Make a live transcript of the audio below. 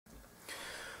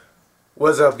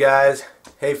What's up, guys?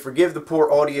 Hey, forgive the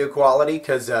poor audio quality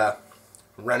because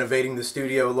renovating the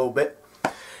studio a little bit.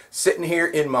 Sitting here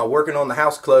in my working on the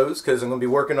house clothes because I'm going to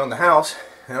be working on the house,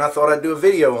 and I thought I'd do a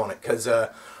video on it because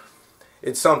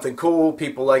it's something cool.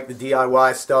 People like the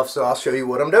DIY stuff, so I'll show you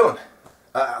what I'm doing.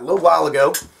 A little while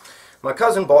ago, my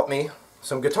cousin bought me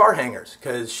some guitar hangers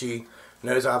because she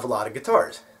knows I have a lot of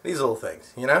guitars. These little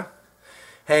things, you know?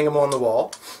 Hang them on the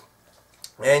wall,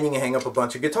 and you can hang up a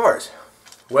bunch of guitars.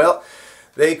 Well,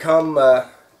 they come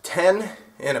 10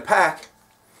 in a pack,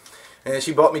 and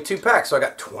she bought me 2 packs, so I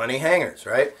got 20 hangers,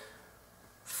 right?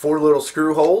 4 little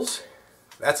screw holes.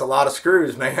 That's a lot of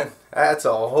screws, man. That's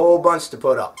a whole bunch to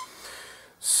put up.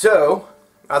 So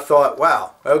I thought,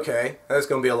 wow, okay, that's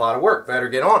going to be a lot of work. Better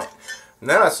get on it. And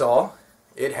then I saw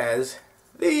it has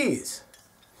these.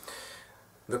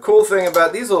 The cool thing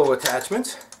about these little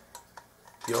attachments,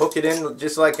 you hook it in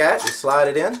just like that, you slide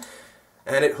it in,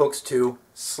 and it hooks to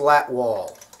slat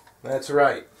wall. That's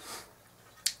right.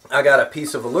 I got a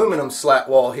piece of aluminum slat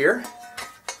wall here.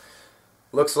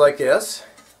 Looks like this.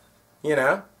 You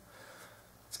know,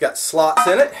 it's got slots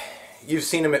in it. You've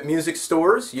seen them at music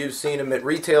stores. You've seen them at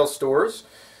retail stores.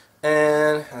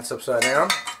 And that's upside down.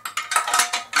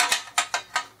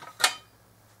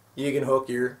 You can hook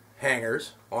your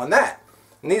hangers on that.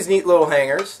 And these neat little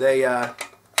hangers, they got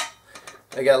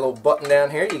a little button down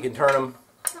here. You can turn them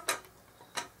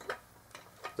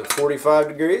to 45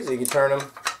 degrees. You can turn them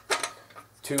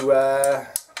to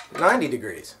 90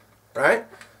 degrees, right?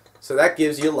 So that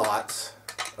gives you lots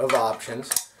of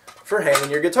options for hanging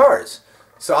your guitars.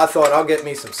 So I thought I'll get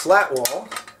me some slat wall,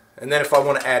 and then if I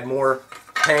want to add more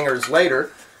hangers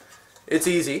later, it's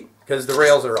easy because the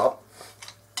rails are up.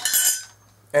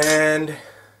 And,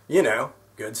 you know,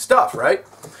 good stuff, right?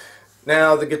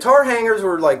 Now, the guitar hangers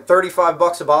were like 35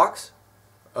 bucks a box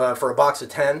for a box of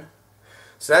 10.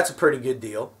 So that's a pretty good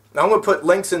deal. Now I'm going to put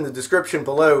links in the description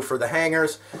below for the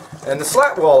hangers and the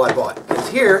slat wall I bought. Because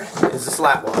here is the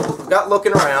slat wall. Got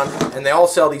looking around, and they all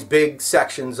sell these big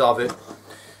sections of it,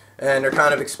 and they're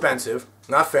kind of expensive.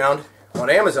 And I found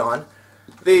on Amazon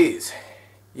these.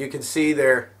 You can see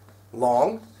they're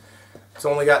long. It's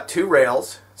only got 2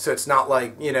 rails, so it's not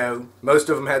like, you know, most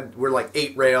of them were like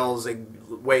 8 rails,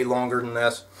 way longer than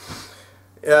this.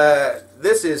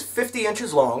 This is 50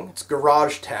 inches long. It's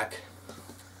Garage Tech,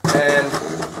 and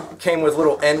came with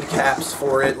little end caps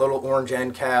for it, little orange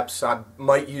end caps. I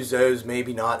might use those,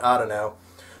 maybe not, I don't know.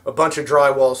 A bunch of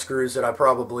drywall screws that I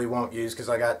probably won't use because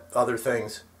I got other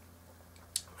things.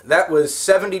 That was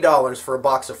 $70 for a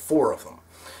box of 4 of them.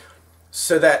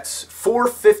 So that's 4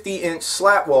 50-inch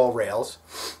slat wall rails,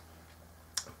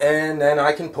 and then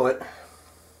I can put,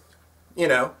 you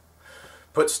know,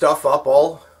 put stuff up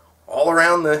all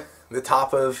around the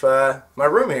top of my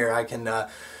room here. I can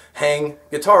hang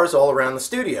guitars all around the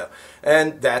studio,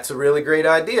 and that's a really great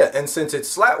idea. And since it's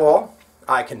slat wall,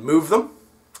 I can move them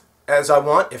as I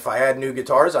want. If I add new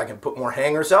guitars, I can put more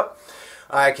hangers up.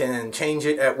 I can change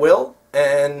it at will,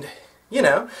 and, you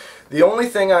know, the only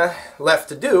thing I left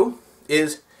to do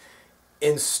is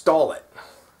install it,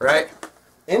 right?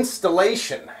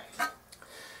 Installation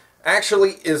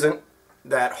actually isn't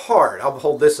that hard. I'll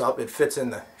hold this up, it fits in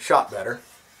the shot better.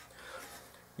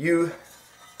 You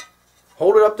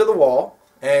hold it up to the wall,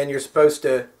 and you're supposed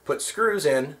to put screws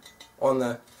in on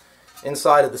the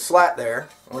inside of the slat there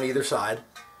on either side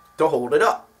to hold it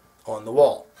up on the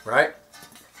wall, right?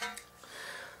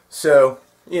 So,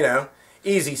 you know,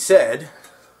 easy said.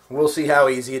 We'll see how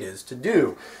easy it is to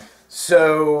do.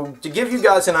 So, to give you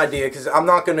guys an idea, because I'm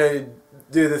not going to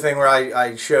do the thing where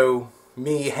I show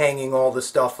me hanging all the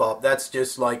stuff up. That's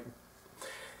just like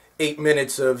 8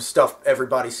 minutes of stuff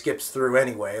everybody skips through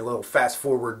anyway. A little fast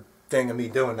forward thing of me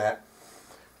doing that.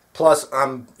 Plus,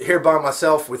 I'm here by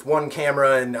myself with one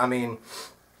camera, and I mean,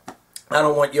 I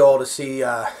don't want y'all to see,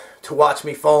 to watch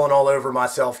me falling all over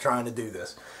myself trying to do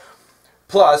this.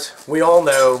 Plus, we all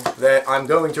know that I'm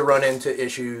going to run into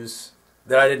issues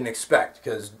that I didn't expect,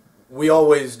 because we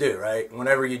always do, right?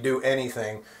 Whenever you do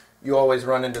anything, you always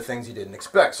run into things you didn't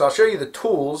expect. So I'll show you the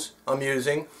tools I'm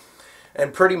using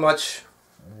and pretty much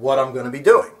what I'm going to be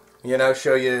doing. You know,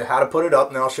 show you how to put it up,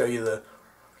 and I'll show you the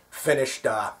finished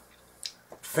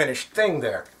thing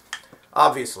there.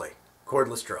 Obviously,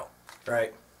 cordless drill,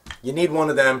 right? You need one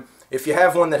of them. If you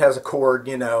have one that has a cord,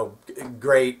 you know,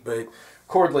 great, but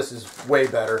cordless is way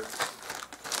better.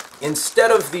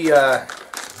 Instead of the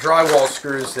drywall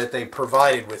screws that they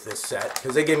provided with this set,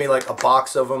 because they gave me like a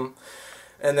box of them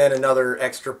and then another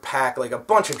extra pack, like a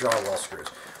bunch of drywall screws,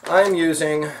 I'm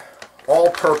using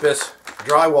all-purpose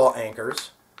drywall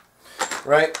anchors,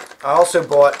 right? I also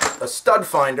bought a stud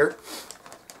finder.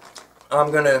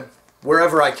 I'm going to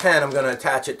wherever I can, I'm going to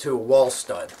attach it to a wall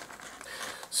stud.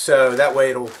 So that way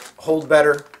it'll hold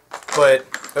better. But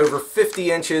over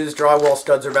 50 inches, drywall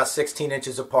studs are about 16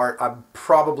 inches apart. I'm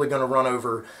probably going to run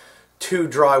over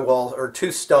two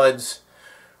studs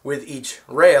with each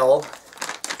rail.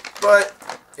 But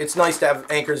it's nice to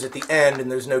have anchors at the end,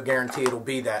 and there's no guarantee it'll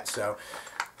be that. So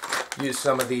use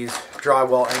some of these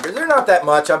drywall anchors. They're not that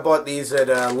much. I bought these at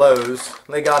Lowe's.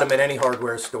 They got them at any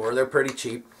hardware store. They're pretty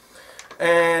cheap.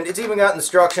 And it's even got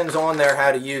instructions on there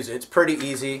how to use it. It's pretty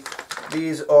easy.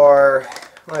 These are,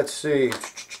 let's see,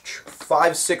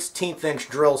 5/16 inch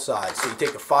drill size. So you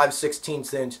take a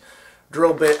 5/16 inch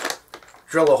drill bit,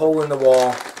 drill a hole in the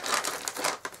wall,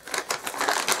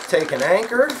 take an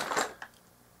anchor,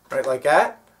 right like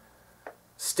that,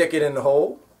 stick it in the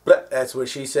hole. That's what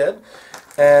she said.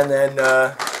 And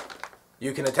then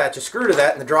you can attach a screw to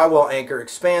that, and the drywall anchor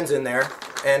expands in there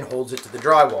and holds it to the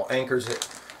drywall, anchors it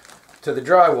to the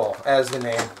drywall, as the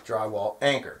name drywall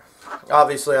anchor.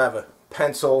 Obviously I have a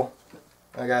pencil,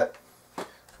 I got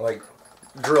like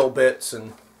drill bits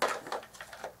and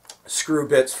screw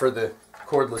bits for the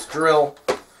cordless drill,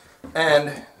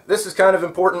 and this is kind of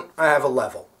important, I have a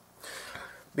level,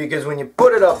 because when you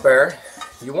put it up there,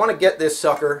 you want to get this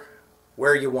sucker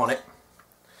where you want it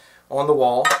on the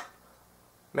wall.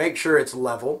 Make sure it's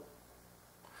level,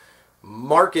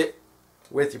 mark it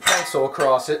with your pencil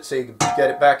across it so you can get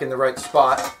it back in the right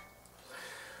spot.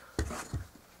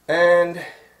 And,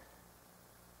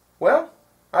 well,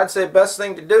 I'd say best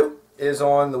thing to do is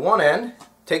on the one end,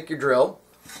 take your drill,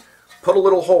 put a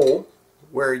little hole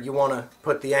where you want to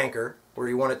put the anchor, where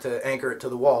you want it to anchor it to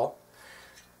the wall,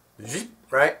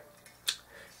 right?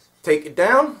 Take it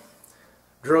down,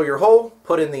 drill your hole,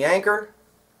 put in the anchor,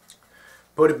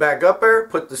 put it back up there,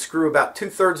 put the screw about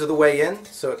 2/3 of the way in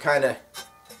so it kind of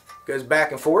goes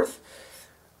back and forth.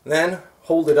 Then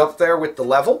hold it up there with the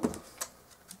level,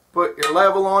 put your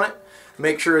level on it,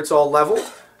 make sure it's all level,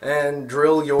 and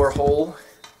drill your hole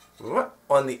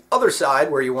on the other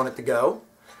side where you want it to go.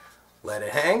 Let it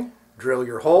hang, drill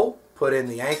your hole, put in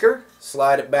the anchor,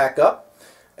 slide it back up,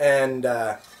 and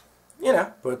you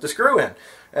know, put the screw in.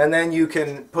 And then you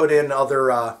can put in other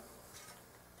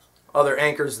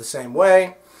anchors the same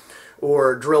way,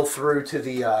 or drill through to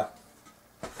the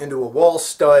into a wall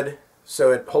stud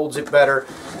so it holds it better.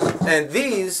 And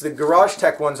these, the Garage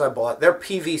Tech ones I bought, they're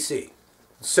PVC.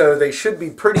 So they should be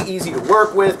pretty easy to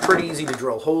work with, pretty easy to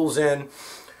drill holes in.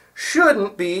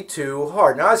 Shouldn't be too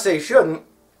hard. Now I say shouldn't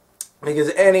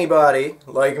because anybody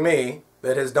like me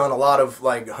that has done a lot of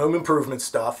like home improvement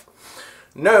stuff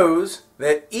knows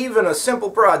that even a simple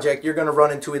project you're going to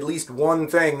run into at least one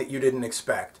thing that you didn't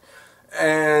expect.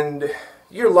 And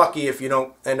you're lucky if you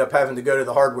don't end up having to go to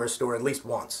the hardware store at least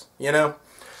once, you know?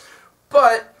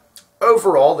 But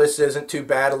overall, this isn't too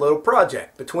bad a little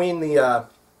project. Between the,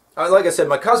 like I said,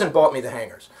 my cousin bought me the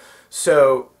hangers.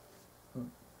 So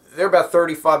they're about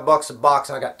 35 bucks a box,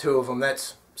 and I got two of them.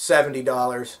 That's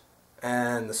 $70.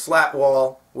 And the slat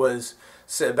wall was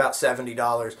about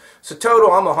 $70. So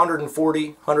total, I'm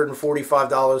 $140,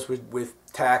 $145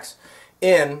 with tax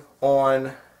in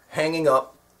on hanging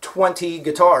up 20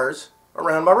 guitars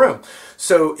around my room.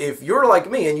 So if you're like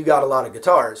me and you got a lot of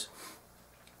guitars,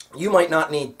 you might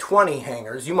not need 20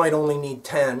 hangers. You might only need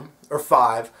 10 or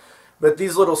 5. But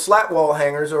these little slat wall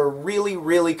hangers are a really,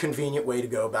 really convenient way to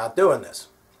go about doing this.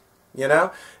 You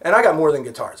know? And I got more than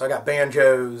guitars. I got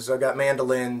banjos, I got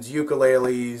mandolins,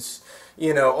 ukuleles,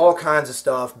 you know, all kinds of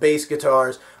stuff, bass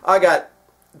guitars. I got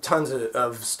tons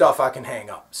of stuff I can hang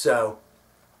up. So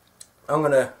I'm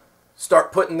going to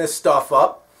start putting this stuff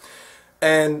up.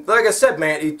 And like I said,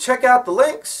 man, you check out the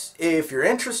links if you're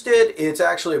interested. It's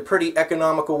actually a pretty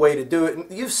economical way to do it. And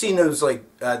you've seen those, like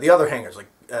the other hangers, like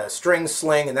string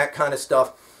sling and that kind of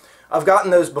stuff. I've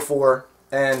gotten those before,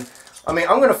 and I mean,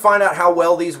 I'm going to find out how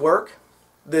well these work.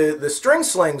 The string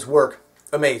slings work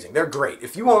amazing. They're great.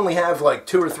 If you only have like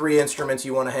 2 or 3 instruments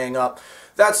you want to hang up,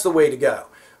 that's the way to go.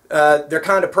 They're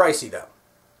kind of pricey though.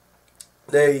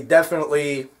 They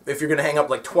definitely, if you're going to hang up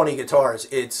like 20 guitars,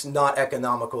 it's not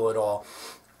economical at all.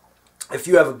 If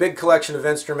you have a big collection of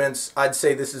instruments, I'd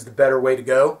say this is the better way to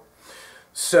go.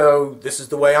 So this is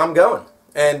the way I'm going.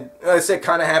 And like I said, it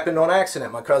kind of happened on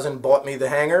accident. My cousin bought me the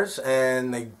hangers,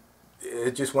 and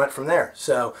it just went from there.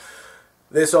 So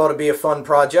this ought to be a fun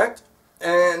project.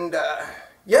 And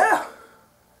yeah,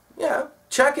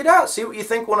 check it out. See what you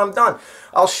think when I'm done.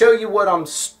 I'll show you what I'm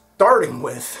starting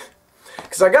with.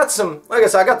 Because I got some, like I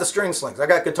said, I got the string slings. I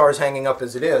got guitars hanging up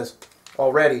as it is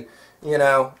already, you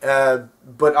know.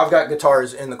 But I've got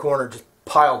guitars in the corner just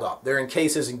piled up. They're in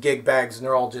cases and gig bags, and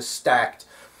they're all just stacked.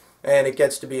 And it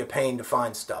gets to be a pain to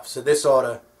find stuff. So this ought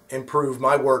to improve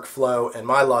my workflow and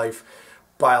my life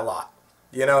by a lot.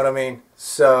 You know what I mean?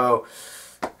 So,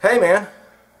 hey man,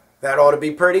 that ought to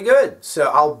be pretty good.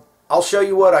 So I'll show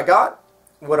you what I got,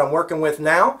 what I'm working with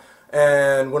now,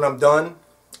 and when I'm done,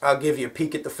 I'll give you a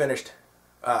peek at the finished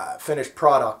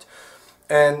product.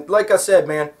 And like I said,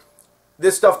 man,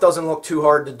 this stuff doesn't look too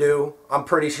hard to do. I'm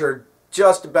pretty sure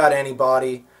just about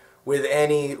anybody with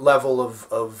any level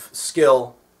of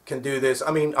skill can do this.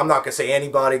 I mean, I'm not going to say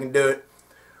anybody can do it.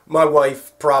 My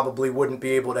wife probably wouldn't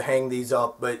be able to hang these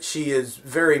up, but she is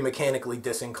very mechanically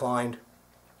disinclined.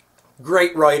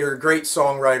 Great writer, great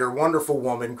songwriter, wonderful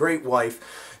woman, great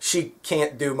wife. She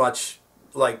can't do much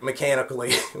like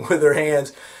mechanically with her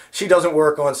hands. She doesn't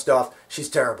work on stuff. She's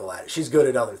terrible at it. She's good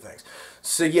at other things.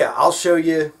 So yeah, I'll show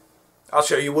you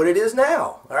what it is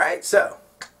now. All right, so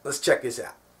let's check this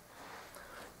out.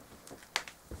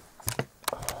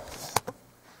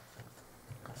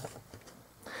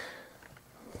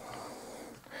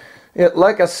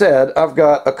 Like I said, I've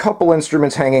got a couple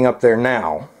instruments hanging up there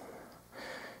now,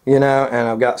 you know, and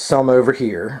I've got some over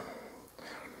here.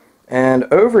 And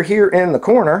over here in the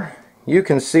corner, you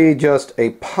can see just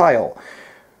a pile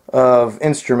of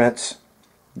instruments,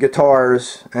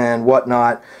 guitars and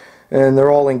whatnot, and they're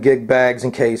all in gig bags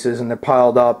and cases, and they're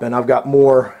piled up. And I've got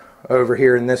more over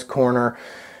here in this corner,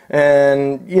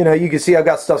 and you know, you can see I've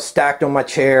got stuff stacked on my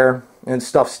chair and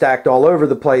stuff stacked all over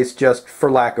the place just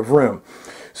for lack of room.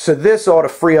 So this ought to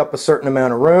free up a certain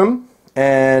amount of room,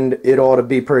 and it ought to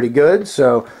be pretty good.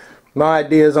 So my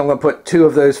idea is I'm going to put two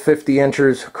of those 50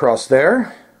 inchers across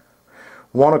there,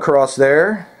 one across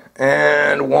there,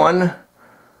 and one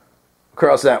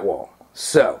across that wall.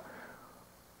 So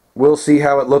we'll see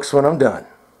how it looks when I'm done.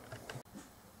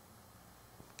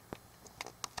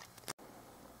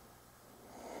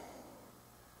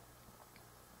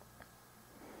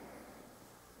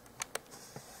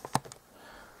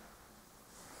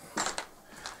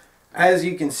 As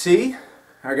you can see,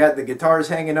 I got the guitars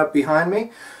hanging up behind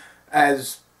me.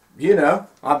 As you know,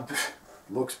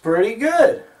 looks pretty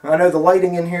good. I know the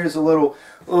lighting in here is a little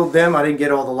dim. I didn't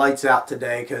get all the lights out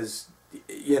today because,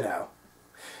 you know,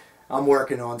 I'm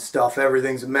working on stuff.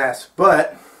 Everything's a mess.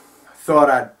 But I thought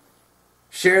I'd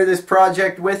share this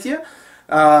project with you.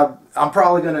 I'm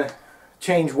probably going to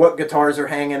change what guitars are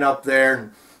hanging up there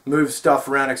and move stuff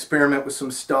around, experiment with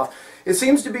some stuff. It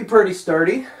seems to be pretty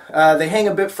sturdy. They hang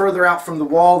a bit further out from the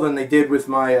wall than they did with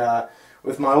my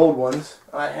old ones.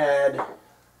 I had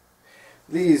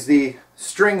these, the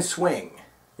string swing,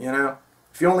 you know.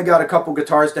 If you only got a couple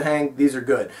guitars to hang, these are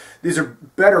good. These are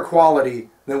better quality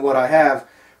than what I have,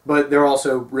 but they're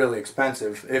also really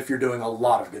expensive if you're doing a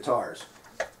lot of guitars.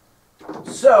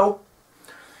 So,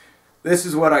 this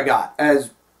is what I got.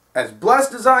 As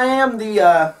blessed as I am,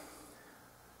 the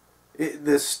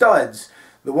studs,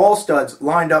 the wall studs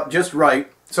lined up just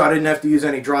right, so I didn't have to use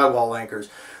any drywall anchors,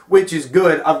 which is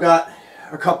good. I've got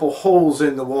a couple holes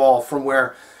in the wall from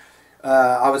where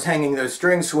I was hanging those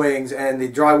string swings, and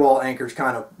the drywall anchors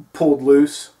kind of pulled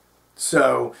loose.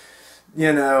 So,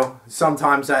 you know,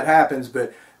 sometimes that happens,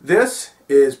 but this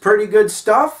is pretty good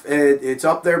stuff. It's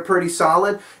up there pretty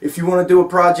solid. If you want to do a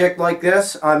project like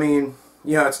this, I mean,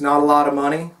 you know, it's not a lot of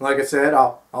money. Like I said,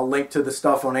 I'll link to the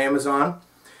stuff on Amazon.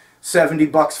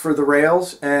 $70 for the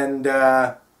rails, and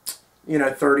you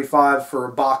know, $35 for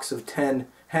a box of 10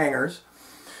 hangers.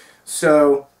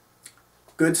 So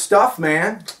good stuff,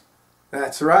 man.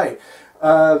 That's right.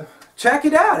 Check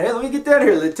it out. Hey, let me get that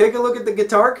here. Let's take a look at the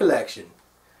guitar collection.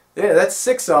 Yeah, that's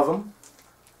 6 of them.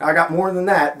 I got more than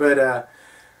that, but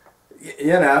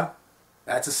you know,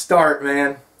 that's a start,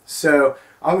 man. So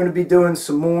I'm going to be doing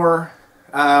some more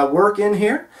work in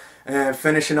here and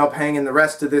finishing up hanging the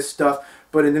rest of this stuff.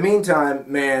 But in the meantime,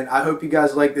 man, I hope you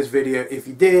guys liked this video. If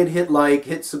you did, hit like,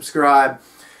 hit subscribe.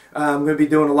 I'm going to be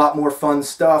doing a lot more fun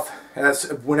stuff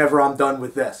whenever I'm done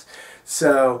with this.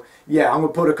 So, yeah, I'm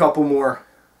going to put a couple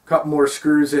more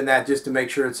screws in that just to make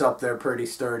sure it's up there pretty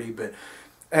sturdy. But,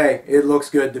 hey, it looks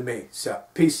good to me. So,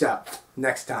 peace out.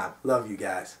 Next time. Love you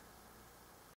guys.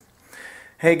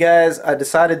 Hey guys, I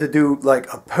decided to do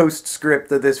like a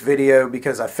postscript of this video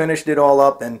because I finished it all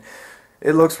up and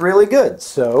it looks really good.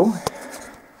 So,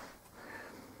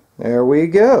 there we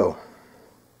go.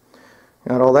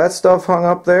 Got all that stuff hung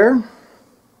up there.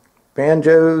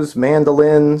 Banjos,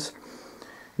 mandolins,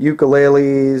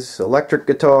 ukuleles, electric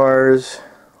guitars.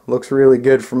 Looks really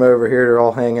good from over here. They're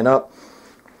all hanging up.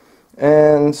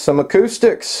 And some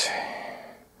acoustics.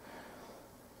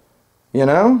 You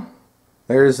know,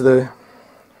 there's the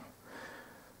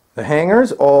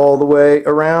hangers all the way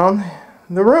around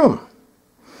the room.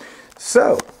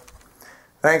 So,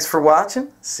 thanks for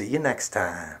watching. See you next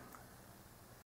time.